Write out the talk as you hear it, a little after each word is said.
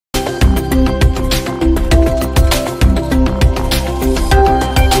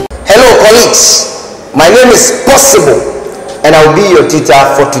colleagues, my name is Possible and I'll be your tutor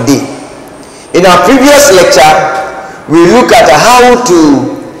for today. In our previous lecture, we look at how to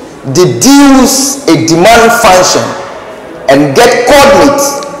deduce a demand function and get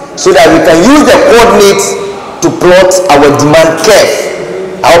coordinates so that we can use the coordinates to plot our demand curve.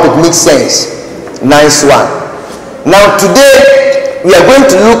 I hope it makes sense. Nice one. Now today, we are going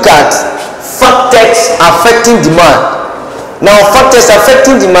to look at factors affecting demand. Now, factors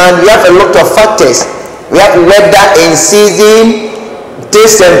affecting demand, we have a lot of factors. We have weather and season,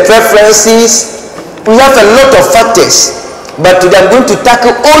 taste and preferences. We have a lot of factors. But today I'm going to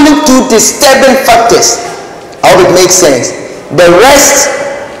tackle only 2 disturbing factors. I hope it makes sense. The rest,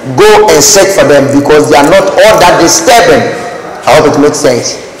 go and search for them because they are not all that disturbing. I hope it makes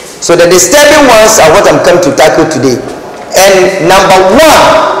sense. So the disturbing ones are what I'm coming to tackle today. And number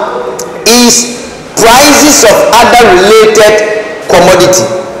 1 is prices of other related commodity.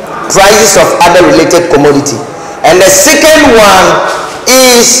 Prices of other related commodity. And the second one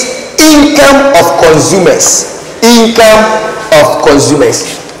is income of consumers. Income of consumers.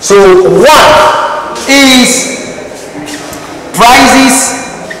 So 1 is prices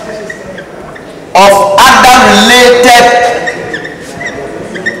of other related,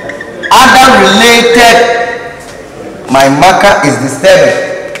 my marker is disturbing,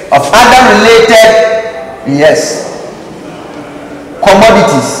 of other related, yes,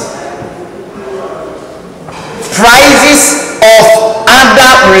 commodities. Prices of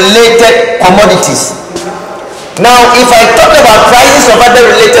other related commodities. Now, if I talk about prices of other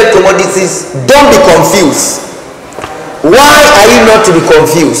related commodities, don't be confused. Why are you not to be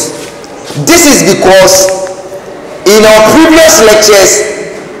confused? This is because in our previous lectures,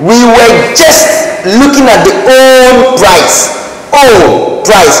 we were just looking at the own price.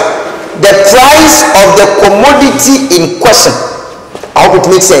 The price of the commodity in question. I hope it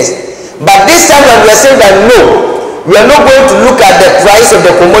makes sense. But this time when we are saying that no, we are not going to look at the price of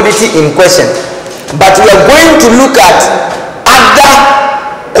the commodity in question, but we are going to look at other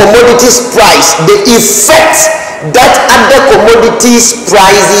commodities price, the effect that other commodities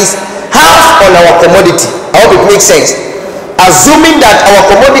prices have on our commodity. I hope it makes sense. Assuming that our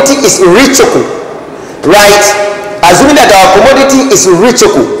commodity is richoku, right? Assuming that our commodity is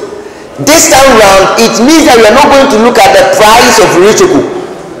richoku, this time round it means that we are not going to look at the price of richoku.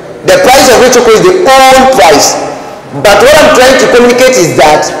 The price of richoku is the own price. But what I'm trying to communicate is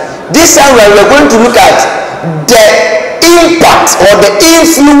that this time round we are going to look at the impact or the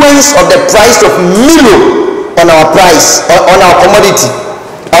influence of the price of Milo on our price, on our commodity.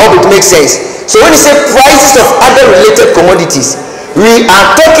 I hope it makes sense. So when you say prices of other related commodities, we are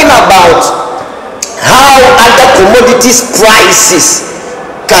talking about how other commodities prices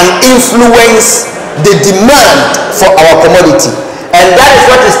can influence the demand for our commodity. And that is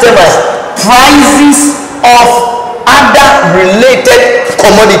what is termed as prices of other related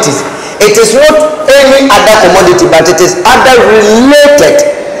commodities. It is not any other commodity, but it is other related.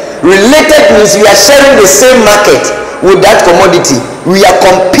 Related means we are sharing the same market with that commodity. We are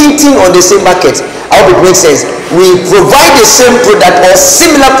competing on the same market. I hope it makes sense. We provide the same product or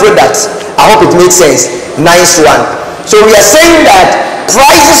similar products. I hope it makes sense. Nice one. So we are saying that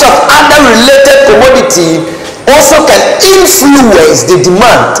prices of other related commodity also can influence the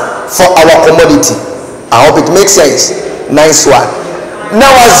demand for our commodity. I hope it makes sense. Nice one. Now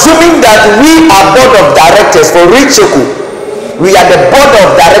assuming that we are board of directors for Richoku, we are the board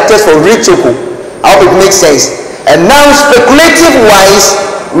of directors for Richoku. I hope it makes sense. And now speculative wise,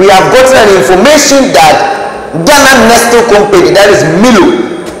 we have gotten an information that Ghana Nestle Company, that is Milo,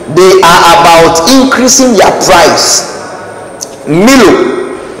 they are about increasing their price.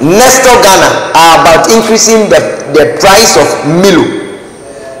 Milo, Nestle Ghana are about increasing the price of Milo.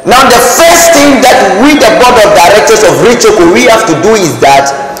 Now the first thing that we, the board of directors of Richoku, we have to do is that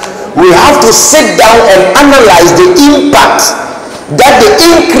we have to sit down and analyze the impact that the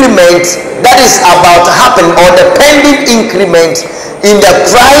increment that is about to happen or the pending increment in the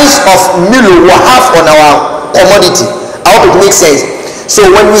price of Milo will have on our commodity. I hope it makes sense. So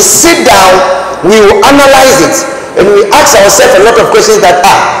when we sit down, we will analyze it and we ask ourselves a lot of questions that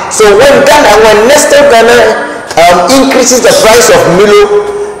so when Nestle Ghana increases the price of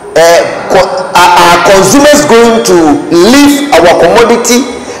Milo, are consumers going to leave our commodity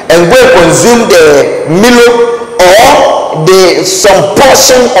and go and consume the Milo, or some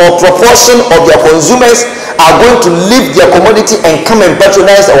portion or proportion of their consumers are going to leave their commodity and come and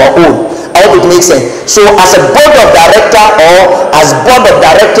patronize our own? I hope it makes sense. So as a board of director or as board of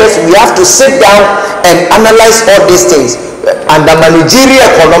directors, we have to sit down and analyze all these things. Under managerial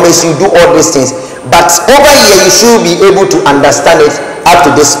economics, you do all these things. But over here, you should be able to understand it up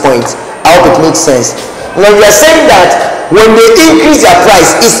to this point. I hope it makes sense. Now we are saying that when they increase their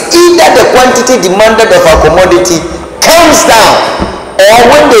price, it's either the quantity demanded of our commodity comes down, or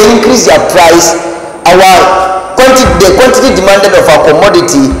when they increase their price, the quantity demanded of our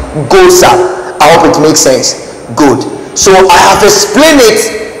commodity goes up. I hope it makes sense. Good. So I have explained it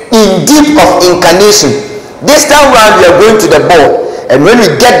in deep of incarnation. This time round we are going to the board, and when we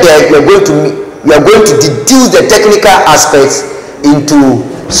get there we are going to deduce the technical aspects into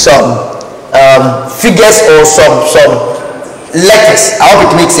some figures or some letters. I hope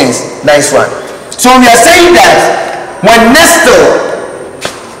it makes sense. Nice one. So we are saying that when Nestle,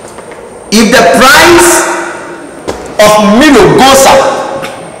 if the price of Milo goes up,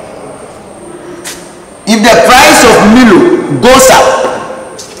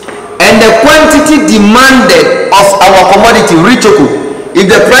 and the quantity demanded of our commodity Richoku, if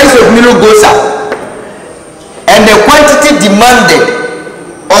the price of Milo goes up and the quantity demanded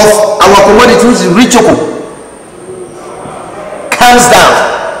of our commodity which is Richoku comes down,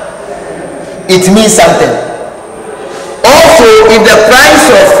 it means something. Also, if the price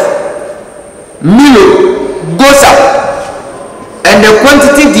of Milo goes up and the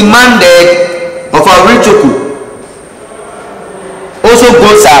quantity demanded of our Richoku also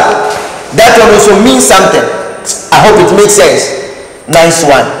goes up, that one also means something. I hope it makes sense. Nice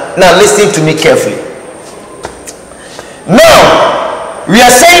one. Now listen to me carefully. Now we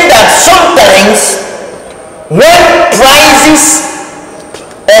are saying that sometimes when prices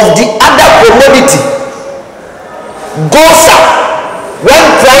of the other commodity goes up, when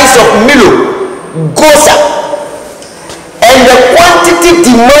price of Milo goes up and the quantity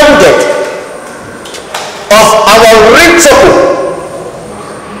demanded of our Richoku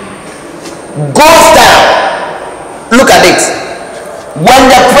goes down, look at it. When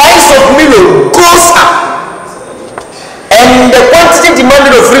the price of Milo goes up and the quantity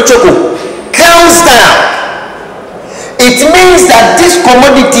demanded of Richoku comes down, it means that these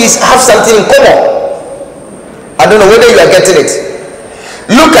commodities have something in common. I don't know whether you are getting it.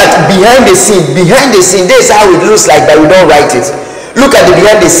 Look at behind the scene. Behind the scene, this is how it looks like, but we don't write it. Look at the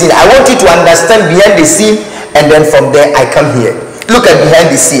behind the scene. I want you to understand behind the scene, and then from there I come here. Look at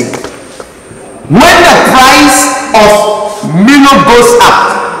behind the scene. When the price of Milo goes up,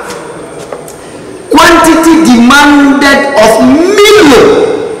 quantity demanded of Milo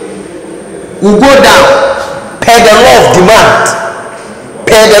will go down per the law of demand.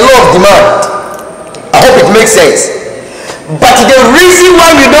 Per the law of demand. I hope it makes sense. But the reason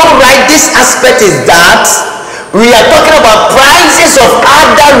why we don't write this aspect is that we are talking about prices of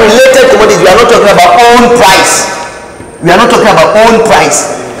other related commodities. We are not talking about own price. We are not talking about own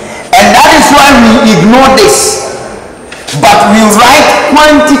price. And that is why we ignore this. But we write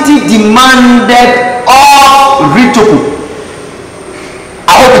quantity demanded of Richoku.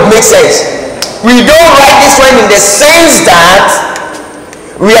 I hope it makes sense. We don't write this one in the sense that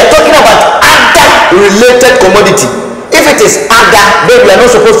we are talking about other related commodity. If it is other, then we are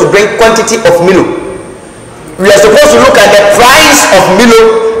not supposed to bring quantity of Milo. We are supposed to look at the price of Milo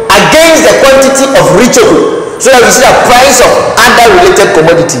against the quantity of Richoku, so that we see the price of other related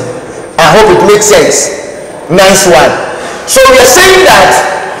commodity. I hope it makes sense. Nice one. So we are saying that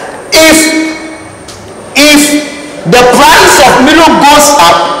if the price of Milo goes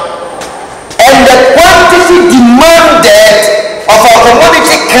up and the quantity demanded of our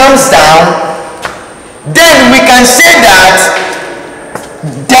commodity comes down, then we can say that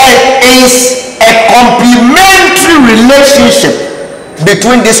there is a complementary relationship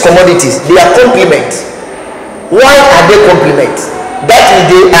between these commodities. They are complement. Why are they complement? That is,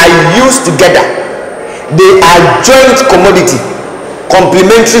 they are used together. They are joint commodity,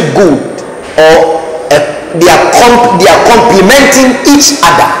 complementary good, or they are complementing each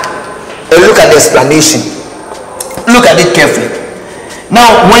other. And look at the explanation. Look at it carefully.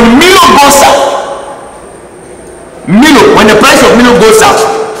 Now, when Milo goes up, when the price of Milo goes up,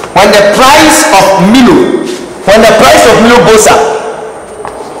 when the price of Milo goes up,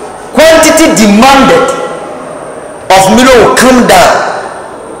 quantity demanded of Milo will come down.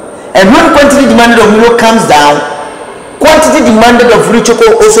 And when quantity demanded of Milo comes down, quantity demanded of Richoku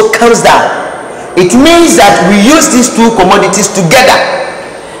also comes down. It means that we use these two commodities together.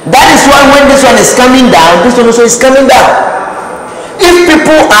 That is why when this one is coming down, this one also is coming down. If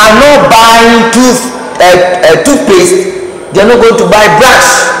people are not buying toothpaste, they are not going to buy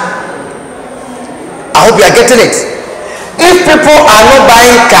brush. I hope you are getting it. If people are not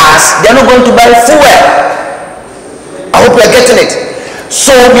buying cars, they are not going to buy fuel. I hope you are getting it.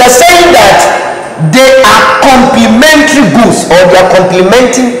 So we are saying that they are complementary goods, or they are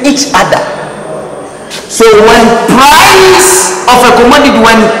complementing each other. So when price of a commodity,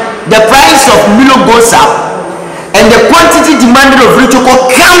 when the price of Milo goes up and the quantity demanded of Ritual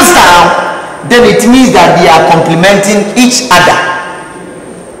comes down, then it means that they are complementing each other.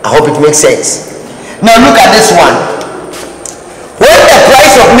 I hope it makes sense. Now look at this one. When the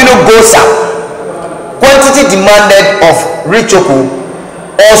price of Milo goes up, quantity demanded of Ritual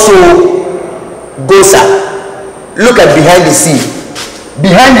also goes up. Look at behind the scene.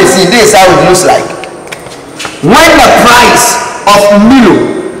 Behind the scene, this is how it looks like. When the price of Milo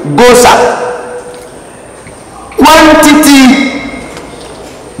goes up, quantity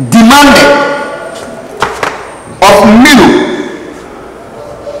demanded of Milo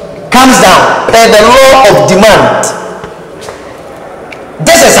comes down per the law of demand.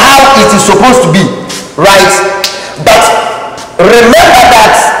 This is how it is supposed to be, right? But remember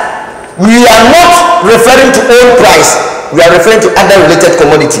that we are not referring to own price, we are referring to other related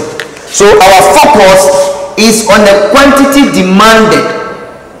commodity. So our focus is on the quantity demanded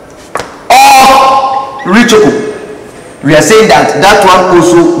of Ritual. We are saying that that one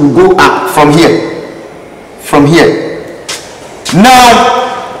also will go up from here. From here. Now,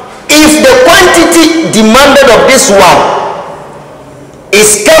 if the quantity demanded of this one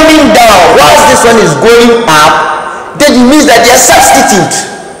is coming down whilst this one is going up, then it means that they are substitute.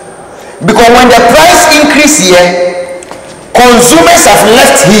 Because when the price increase here, consumers have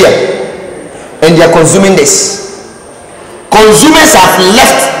left here and they are consuming this. Consumers have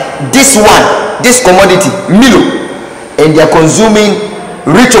left this one, this commodity, Milo, and they are consuming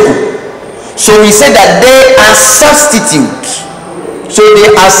Ritual. So we say that they are substitutes. So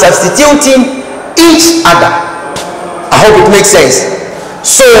they are substituting each other. I hope it makes sense.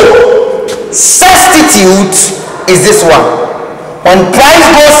 So substitute is this one. When price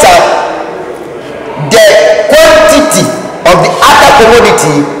goes up, the quantity of the other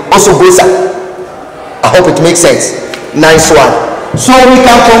commodity also goes up. I hope it makes sense. Nice one. So we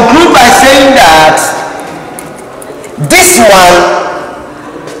can conclude by saying that this one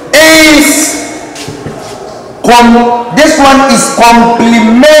is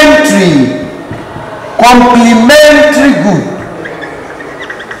complementary good,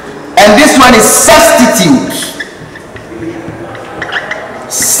 and this one is substitute.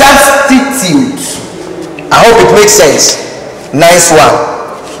 I hope it makes sense. Nice one.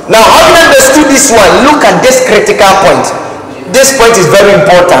 Now, having understood this one, look at this critical point. This point is very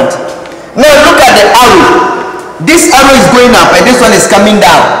important. Now look at the arrow. This arrow is going up and this one is coming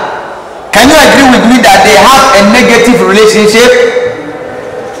down. Can you agree with me that they have a negative relationship?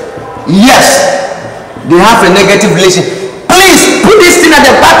 Yes, they have a negative relationship. Please put this thing at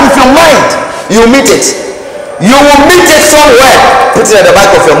the back of your mind. You will meet it. You will meet it somewhere. Put it at the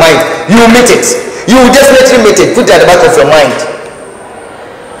back of your mind. You will meet it. You will definitely meet it. Put it at the back of your mind.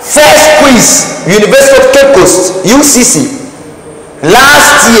 First quiz, University of Cape Coast, UCC.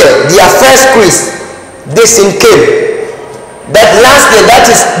 Last year, their first quiz, this in came. That last year, that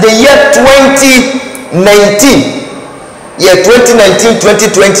is the year 2019. Year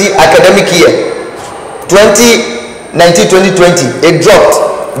 2019-2020 academic year. 2019-2020, it dropped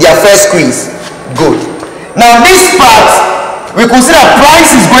their first quiz. Good. Now this part, we consider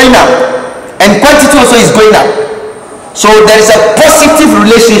price is going up and quantity also is going up. So there is a positive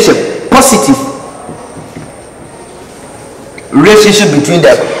relationship. Positive relationship between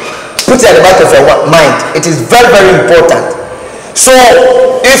them. Put it at the back of your mind. It is very, very important. So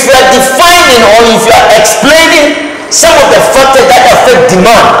if you are defining or if you are explaining some of the factors that affect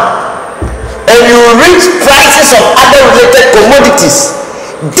demand and you reach prices of other related commodities,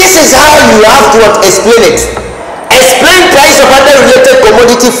 this is how you have to explain it. Explain price of other related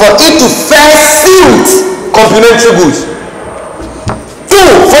commodity for it to first suit complementary goods. 2,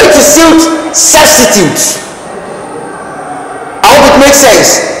 for it to suit substitutes. I hope it makes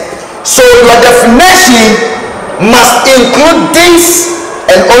sense. So your definition must include this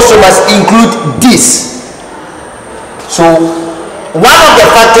and also must include this. So one of the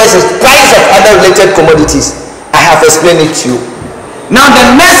factors is price of other related commodities. I have explained it to you. Now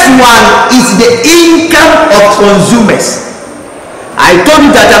the next one is the income of consumers. I told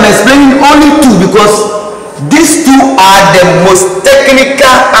you that I'm explaining only 2 because these 2 are the most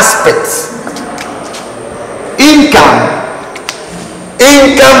technical aspects. Income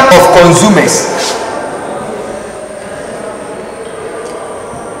of consumers.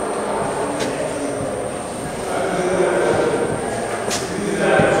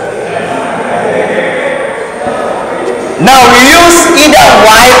 Now we use either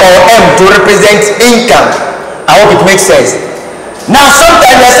Y or M to represent income. I hope it makes sense. Now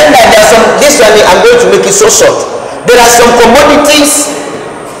sometimes we are saying that there are some, this one I'm going to make it so short. There are some commodities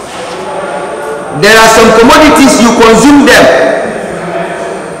you consume them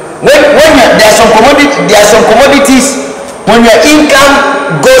there are some commodities, when your income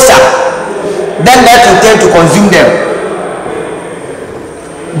goes up, then that you tend to consume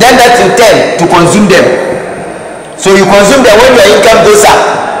them. So you consume them when your income goes up.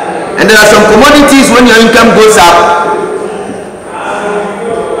 And there are some commodities, when your income goes up,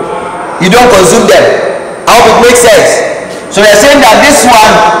 you don't consume them. I hope it makes sense. So they're saying that this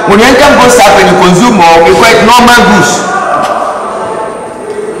one, when your income goes up and you consume more, we call it normal goods.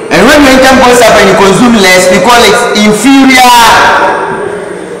 And when your income goes up and you consume less, we call it inferior.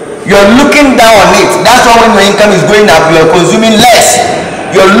 You're looking down on it. That's why when your income is going up, you're consuming less.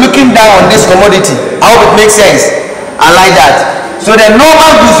 You're looking down on this commodity. I hope it makes sense. I like that. So the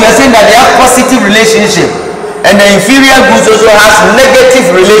normal goods, we are saying that they have positive relationship, and the inferior goods also has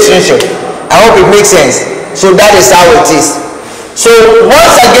negative relationship. I hope it makes sense. So that is how it is. So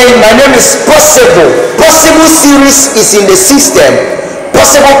once again, my name is Possible. Possible series is in the system.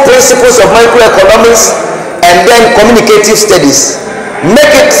 Possible principles of microeconomics and then communicative studies.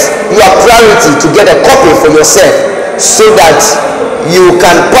 Make it your priority to get a copy for yourself so that you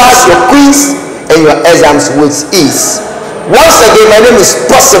can pass your quiz and your exams with ease. Once again, my name is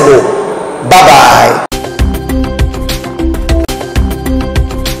Possible. Bye bye.